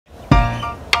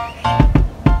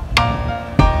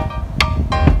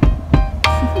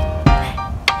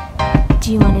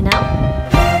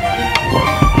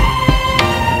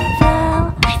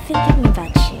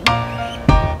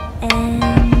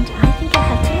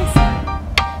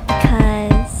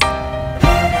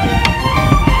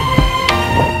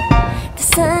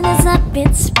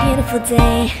beautiful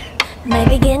day. My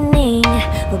beginning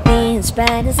will be as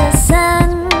bright as the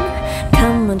sun.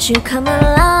 Come, won't you come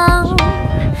along?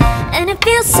 And it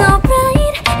feels so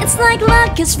bright, it's like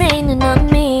luck is raining on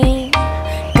me.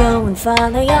 Go and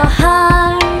follow your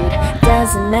heart,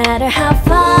 doesn't matter how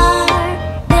far.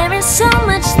 There is so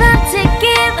much love to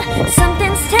give,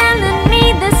 something's telling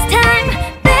me this time.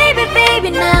 Baby,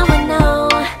 baby, now I know.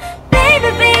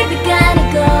 Baby, baby, gotta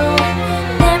go.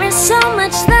 There is so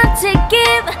much love to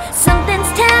give,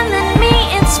 something's telling me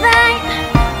it's right.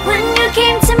 When you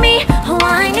came to me, oh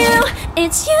I knew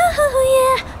it's you,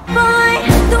 yeah, boy.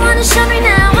 The one to show me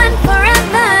now and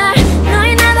forever. No,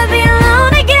 you'll never be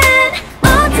alone again.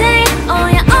 All day, oh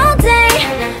yeah, all day.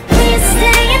 Please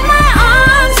stay in my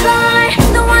arms, boy.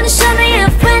 The one to show me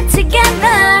if we're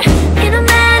together. It don't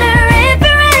matter if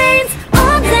it rains.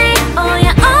 All day, oh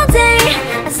yeah, all day.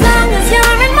 As long as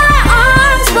you're in my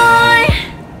arms, boy.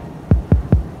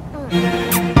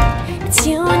 It's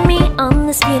you and me on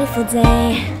this beautiful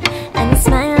day, and you're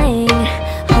smiling,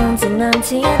 holding on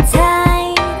to your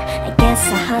tight. I guess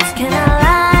our hearts cannot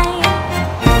lie,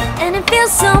 and it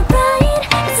feels so bright.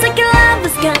 It's like your love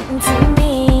has gotten to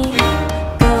me.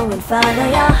 Go and follow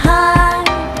your heart,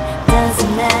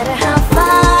 doesn't matter how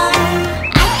far.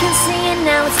 I can see it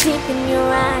now, it's deep in your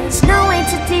eyes. No way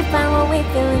to define what we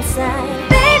feel inside.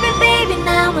 Baby, baby,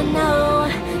 now I know.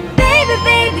 Baby,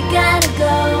 baby, gotta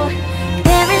go.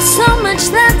 There is so much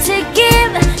love to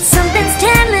give, something's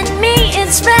telling me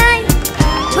it's right.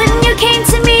 When you came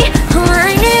to me, oh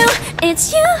I knew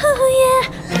it's you, yeah,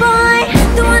 boy.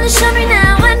 The one to show me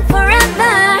now and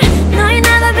forever. No, you'll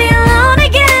never be alone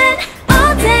again.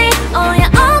 All day, oh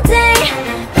yeah, all day.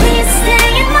 Please stay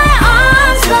in my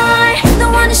arms, boy. The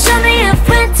one to show me if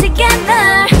we're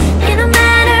together. It don't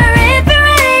matter if it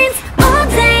rains. All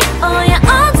day, oh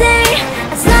yeah, all day.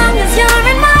 As long as you're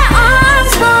in my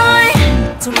arms, boy.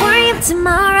 Don't worry of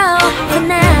tomorrow, for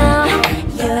now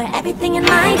you're everything in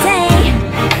my day.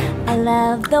 I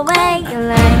love the way you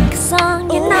like a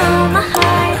song, you know my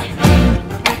heart.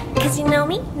 Cause you know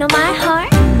me, know my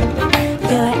heart.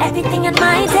 You're everything in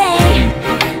my day.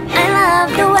 I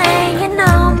love the way you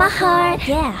know my heart.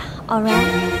 Yeah,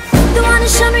 alright. The one to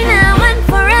show me now and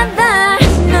forever.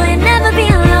 No, you'll never be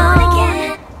alone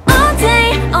again. All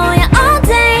day, oh yeah, all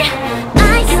day.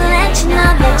 I can let you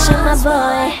know that you're my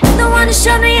boy. The one to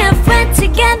show me if we're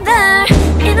together.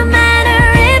 It don't matter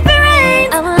if it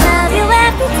rains. I will love you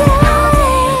every day.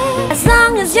 As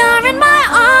long as you're in my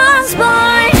arms,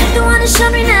 boy. The one to show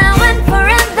me now and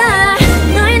forever.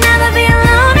 No, you'll never be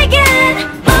alone again.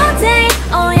 All day,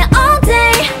 oh yeah, all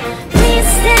day. Please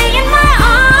stay in my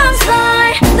arms,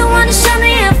 boy. The one to show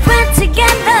me if we're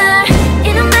together.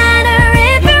 It don't matter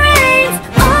if it rains.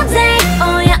 All day,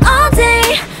 oh yeah, all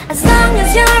day. As long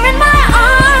as you're in my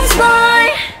arms, boy.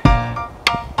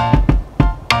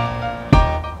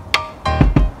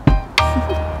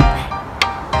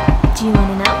 Do you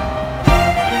wanna know?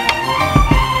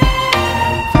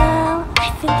 Well,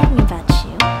 I've been thinking about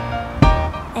you,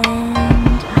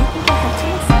 and I think I have to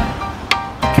listen.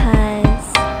 Because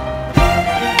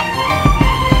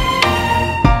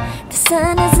the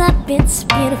sun is up, it's a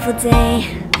beautiful day.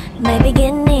 My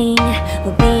beginning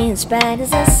will be as bright as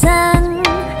the sun.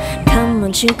 Come,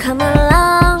 won't you come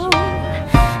along?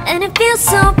 And it feels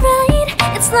so bright,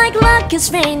 it's like luck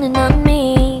is raining on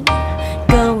me.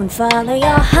 Go and follow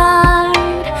your heart,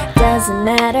 doesn't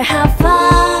matter how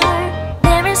far.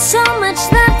 There is so much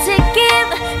love to give,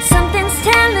 something's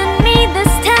telling me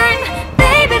this time.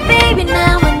 Baby, baby,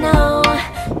 now I know.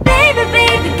 Baby,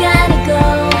 baby, gotta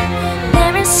go.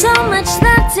 There is so much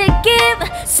love to give,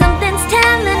 something's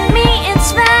telling me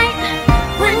it's right.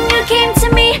 When you came to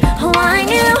me, oh I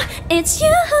knew it's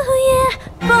you, yeah,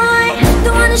 boy.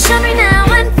 The one to show me now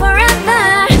and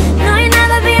forever. No, you'll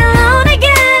never be alone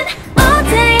again. All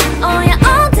day, oh yeah,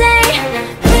 all day.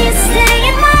 Please stay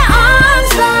in my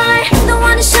arms, boy. The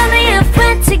one to show me if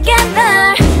we're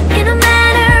together. It don't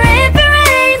matter if it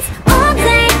rains. All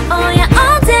day, oh yeah,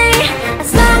 all day.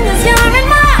 As long as you're in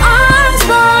my arms,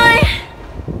 boy.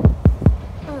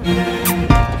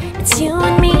 It's you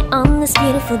and me on this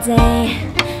beautiful day,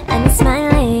 and you're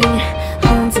smiling,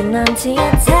 holding on to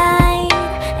your tight.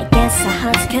 I guess our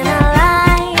hearts cannot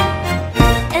lie,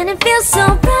 and it feels so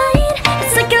bright.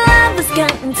 It's like your love has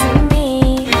gotten to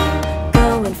me.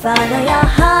 Go and follow your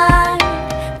heart,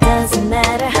 doesn't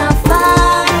matter how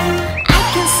far. I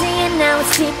can see it now,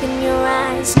 it's deep in your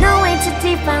eyes. No way to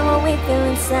define what we feel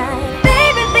inside.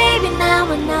 Baby, baby, now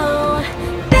I know.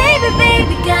 Baby,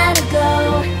 baby, gotta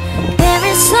go. There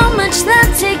is so much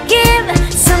love to give,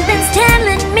 something's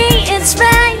telling me it's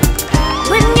right.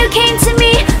 When you came to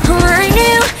me, oh I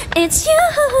knew it's you,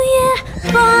 yeah,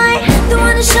 boy.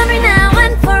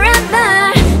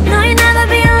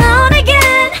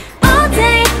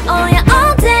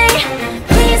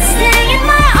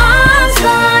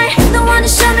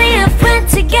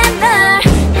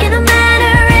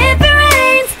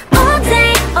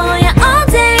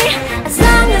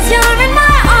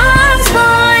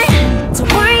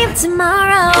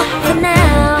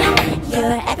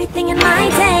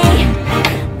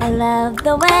 love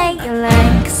the way you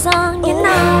like a song, you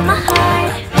know my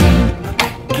heart.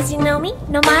 Cause you know me,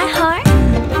 know my heart.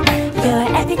 You're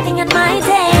everything in my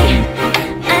day.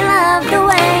 I love the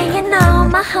way you know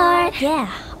my heart. Yeah,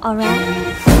 alright.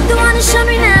 The one who showed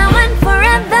me now and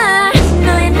forever.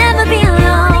 No, you'll never be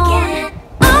alone again.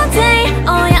 All day,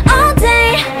 oh yeah, all day.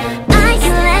 I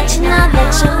can let you know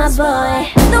that you're my boy.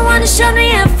 The one who showed me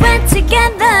if we're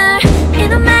together. It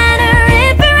don't matter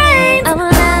if it rains, I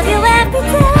will love you every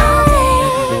day.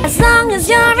 As long as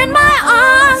you're in my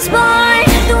arms, boy.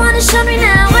 The one who showed me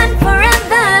now and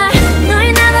forever. No,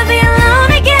 you'll never be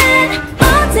alone again.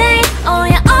 All day, oh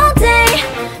yeah, all day.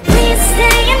 Please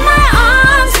stay in my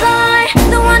arms, boy.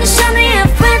 The one who showed me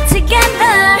if we're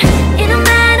together. It don't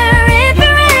matter if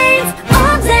it rains.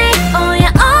 All day, oh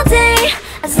yeah, all day.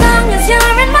 As long as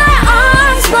you're in my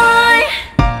arms, boy.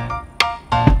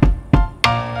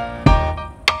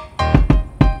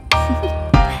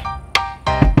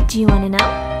 Do you wanna know?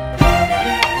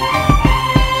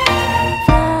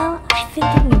 Well, I've been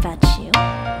thinking about you,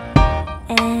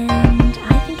 and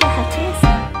I think I have to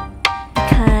listen,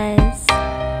 because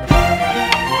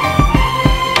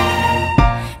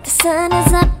the sun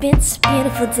is up, it's a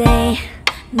beautiful day.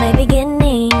 My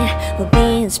beginning will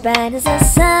be as bright as the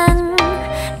sun.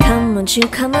 Come, won't you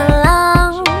come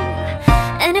along?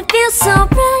 And it feels so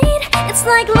bright, it's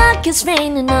like luck is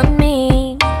raining on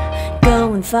me.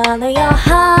 Go and follow your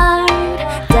heart,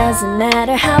 doesn't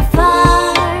matter how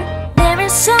far. There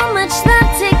is so much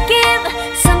love to give.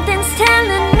 Something's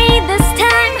telling me this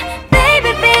time.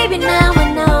 Baby, baby, now I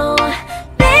know.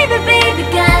 Baby, baby,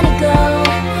 gotta go.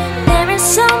 There is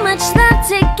so much love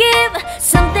to give.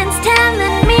 Something's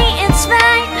telling me it's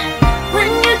right.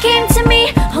 When you came to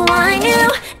me, oh, I knew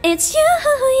it's you,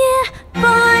 yeah,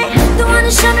 boy. The one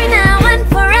who showed me now and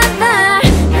forever.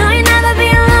 No, you'll never be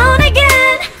alone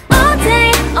again. All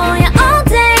day, oh yeah, all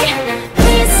day.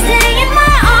 Please stay in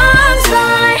my arms,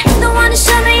 boy. The one who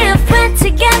showed me if we're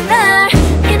together.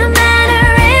 It don't matter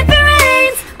if it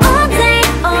rains. All day,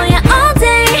 oh yeah, all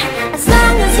day. As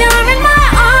long as you're in my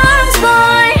arms,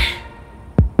 boy.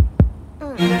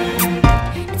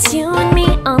 It's you and me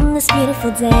on this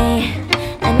beautiful day,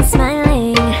 and it's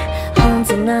smiling,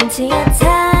 holding on to you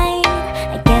tight.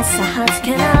 I guess our hearts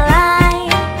cannot lie,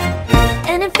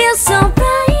 and it feels so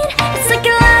bright. It's like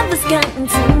your love has gotten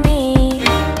to me.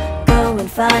 Go and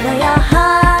follow your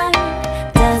heart,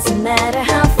 doesn't matter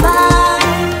how far.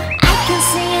 I can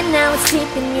see it now, it's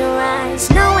deep in your eyes.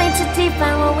 No way to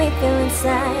define what we feel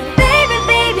inside. Baby,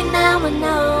 baby, now I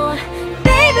know.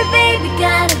 Baby, baby,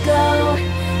 gotta go.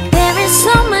 There is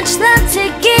so much love to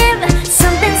give.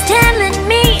 Something's telling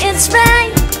me it's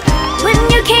right. When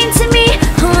you came to me,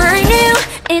 oh, I knew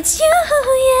it's you,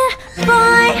 yeah,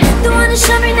 boy. The one who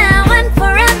showed me now and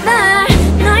forever.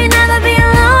 No, you'll never be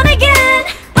alone again.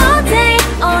 All day,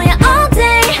 oh yeah, all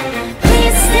day.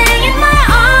 Please stay in my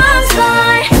arms,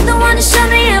 boy. The one who showed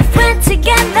me if we're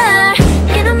together.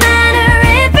 It don't matter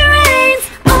if it rains.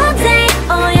 All day,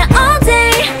 oh yeah, all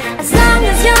day. As long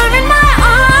as you're in my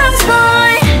arms,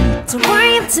 boy. Don't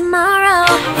worry of tomorrow.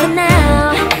 For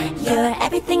now, you're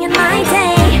everything in my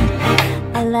day.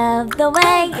 I love the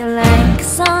way you like a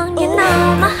song, you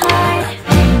know my heart.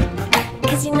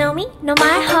 Cause you know me, know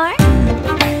my heart.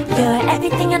 You're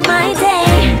everything in my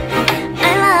day.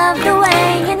 I love the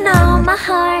way you know my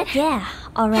heart. Yeah,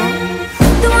 alright.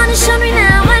 The one who showed me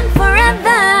now and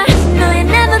forever. No, you'll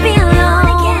never be alone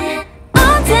again.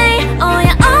 All day, oh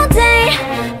yeah, all day.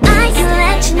 I can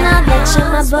let you know that you're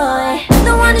my boy.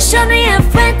 The one who showed me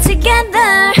if we're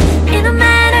together. It don't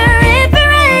matter if it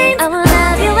rains, I will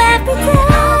love you every day.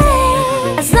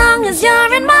 As long as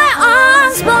you're in my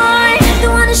arms, boy. The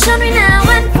one who showed me now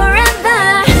and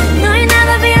forever. No, you'll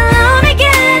never be alone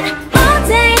again. All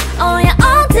day, oh yeah,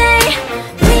 all day.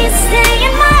 Please stay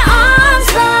in my arms,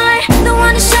 boy. The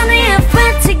one who showed me if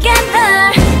we're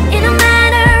together. It don't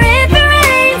matter if it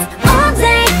rains. All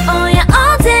day, oh yeah,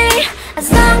 all day. As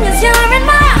long as you're in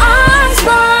my arms,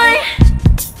 boy.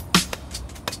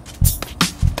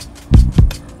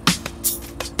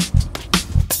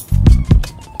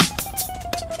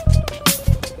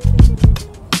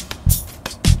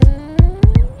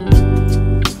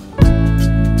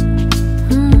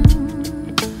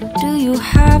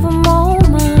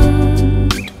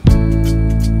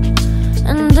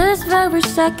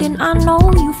 Second, I know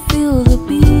you feel the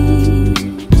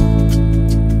beat.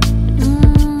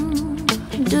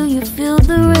 Do you feel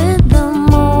the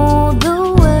rhythm all the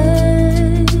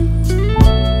way?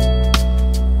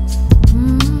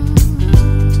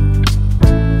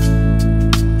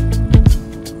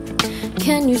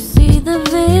 Can you see the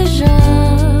vision?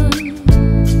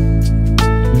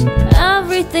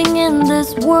 Everything in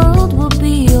this world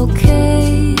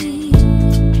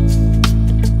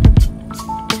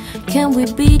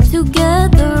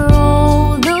together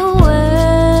all the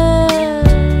way.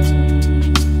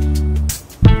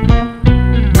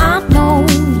 I know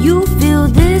you feel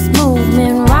this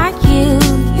movement right here.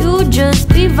 You just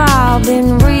be vibing,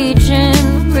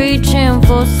 reaching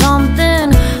for something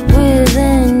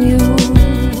within you.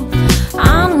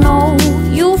 I know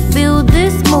you feel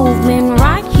this movement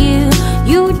right here.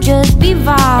 You just be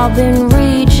vibing,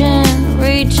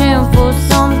 reaching for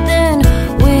something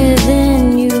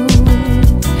within you.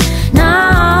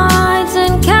 Nights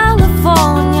in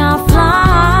California,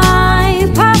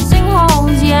 fly passing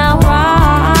homes, yeah,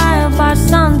 right by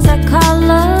sunset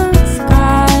colored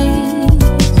skies.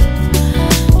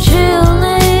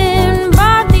 Chilling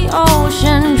by the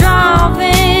ocean,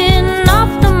 driving up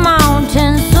the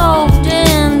mountain, soaked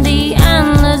in the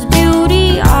endless beauty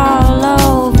all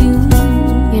of you.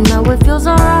 You know it feels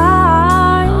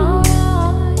alright,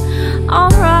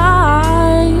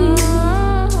 alright,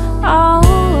 alright.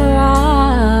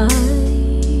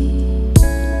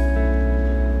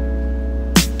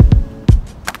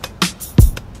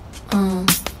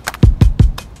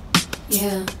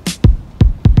 Yeah.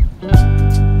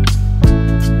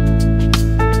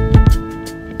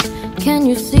 Can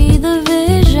you see the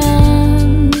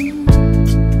vision?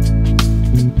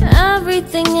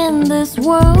 Everything in this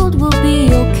world will be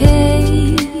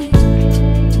okay.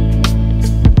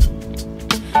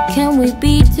 Can we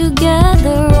be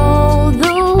together all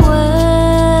the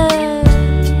way?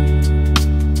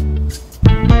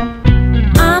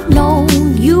 I know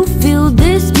you feel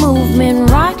this movement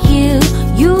right here.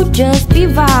 You just be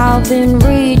vibing,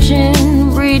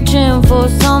 reaching for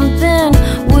something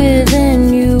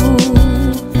within you.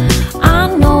 I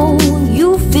know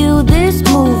you feel this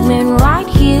movement right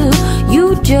here.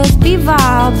 You just be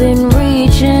vibing,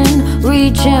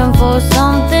 reaching for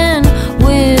something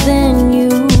within you.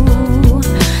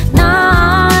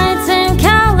 Nights in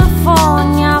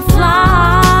California,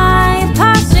 fly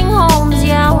passing homes,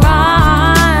 yeah,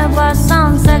 right by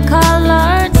sunset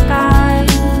colored skies.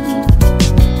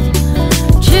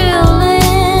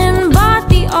 Chilling by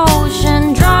the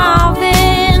ocean,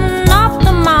 driving up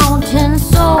the mountain,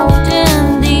 soaked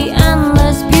in the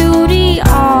endless beauty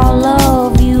all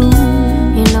of you.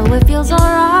 You know it feels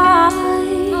alright,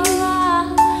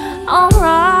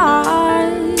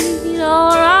 alright,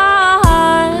 alright.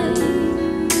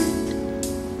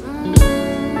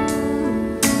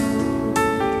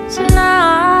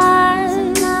 Tonight,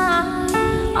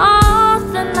 oh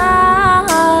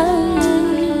tonight,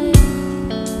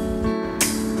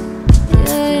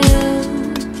 yeah.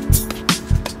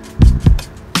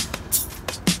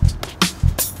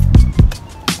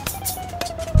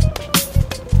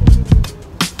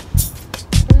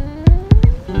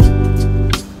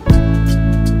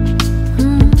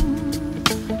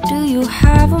 Do you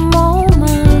have a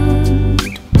moment?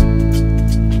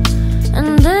 In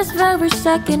this very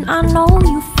second, I know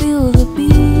you feel the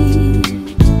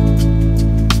beat.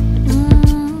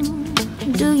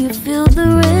 Do you feel the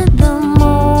rhythm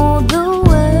all the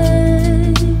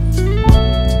way?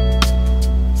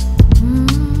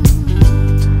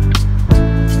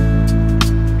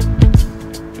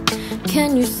 Can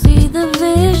you see the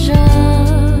vision?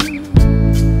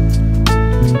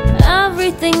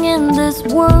 Everything in this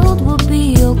world will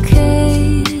be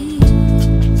okay.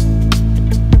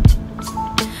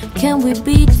 Can we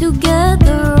be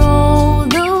together all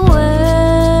the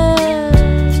way?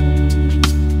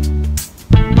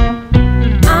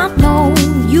 I know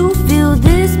you feel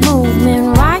this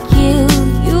movement right here.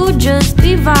 You just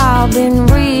be vibing,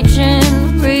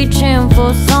 reaching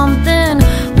for something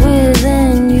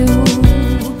within you.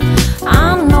 I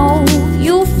know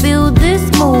you feel this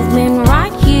movement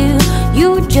right here.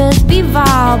 You just be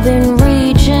vibing,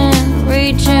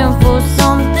 reaching for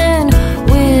something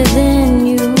within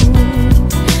you.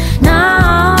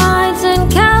 Nights in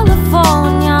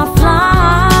California,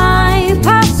 fly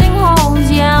passing homes,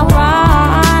 yeah,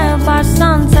 right by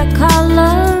sunset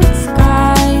colored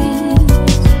skies.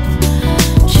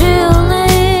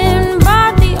 Chilling by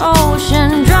the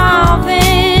ocean,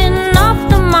 driving up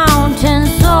the mountain,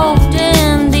 soaked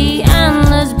in the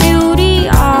endless beauty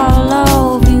all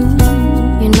of you.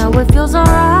 You know it feels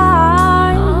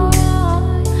alright,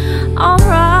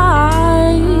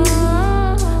 alright,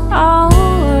 alright.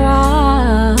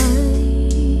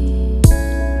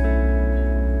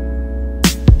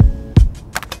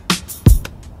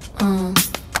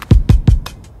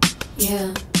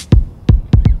 Yeah.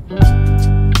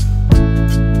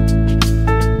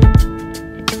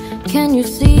 Can you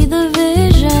see the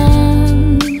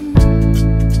vision?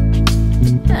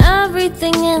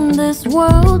 Everything in this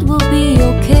world will be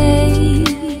okay.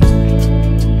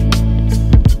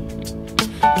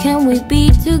 Can Can we be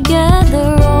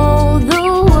together all the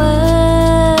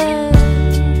way?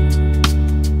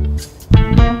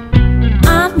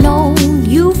 I know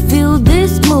you feel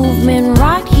this movement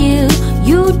right here.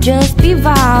 You just be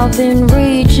vibing,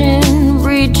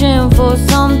 reaching for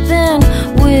something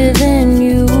within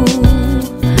you.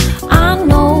 I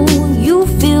know you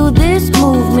feel this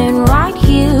movement right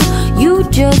here. You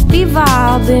just be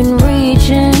vibing,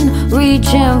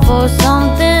 reaching for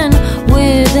something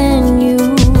within you.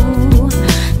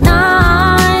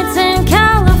 Nights in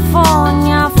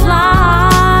California,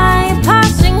 fly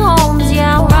passing homes,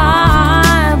 yeah,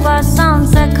 right by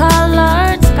sunset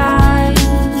colored skies.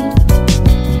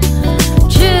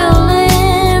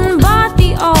 Chilling by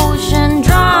the ocean,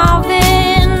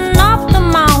 driving up the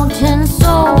mountain,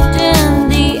 soaked in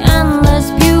the endless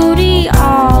beauty,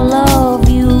 all of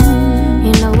you.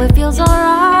 You know it feels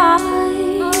alright,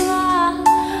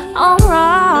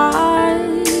 alright,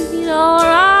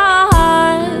 alright.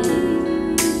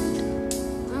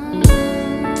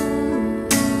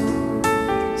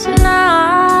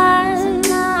 Tonight,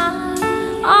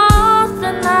 oh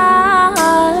tonight,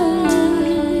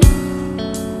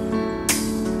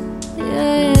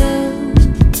 yeah.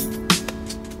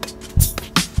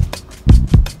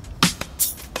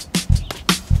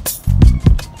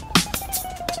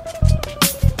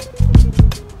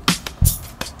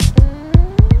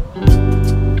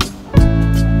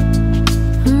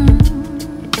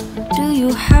 Do you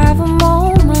have a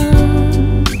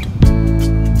moment?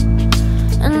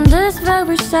 And this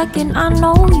very second, I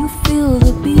know you feel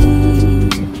the beat.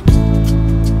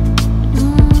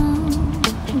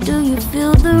 Do you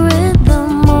feel the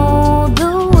rhythm all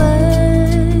the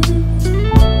way?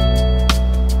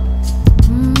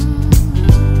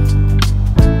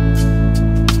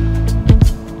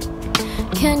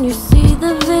 Can you see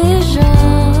the vision?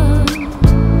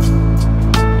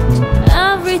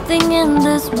 Everything in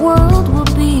this world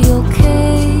will be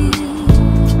okay.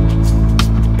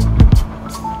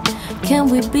 Can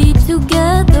we be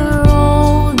together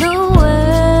all the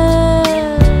way?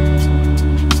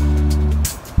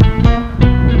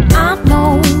 I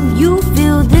know you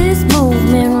feel this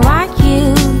movement right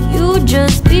here. You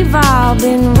just be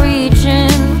vibing,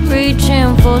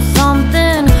 reaching for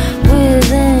something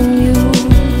within you.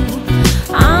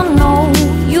 I know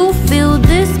you feel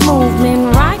this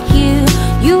movement right here.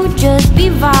 You just be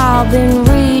vibing,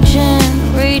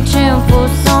 reaching for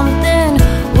something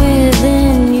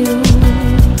within you.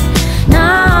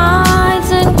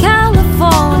 Nights in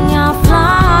California,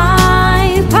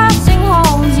 fly passing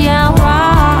homes, yeah,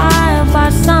 right by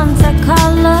sunset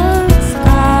colored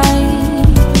skies.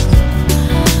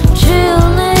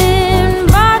 Chilling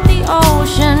by the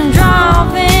ocean,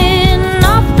 driving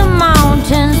up the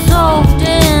mountain, soaked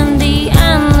in the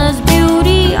endless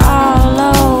beauty, all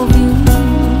of you.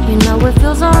 You know it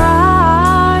feels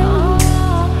alright,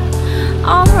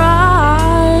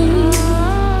 alright,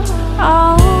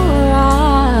 alright.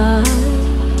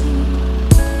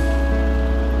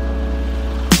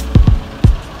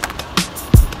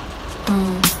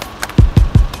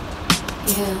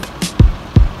 Yeah.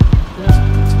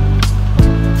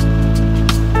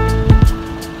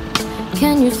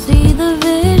 Can you see the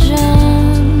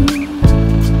vision?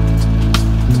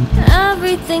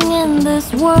 Everything in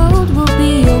this world will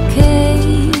be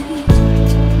okay.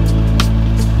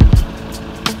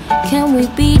 Can we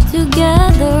be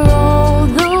together all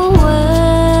the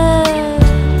way?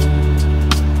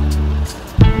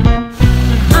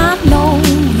 I know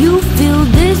you feel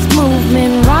this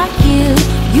movement right here.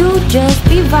 You just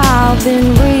be vibing,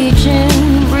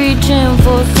 reaching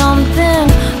for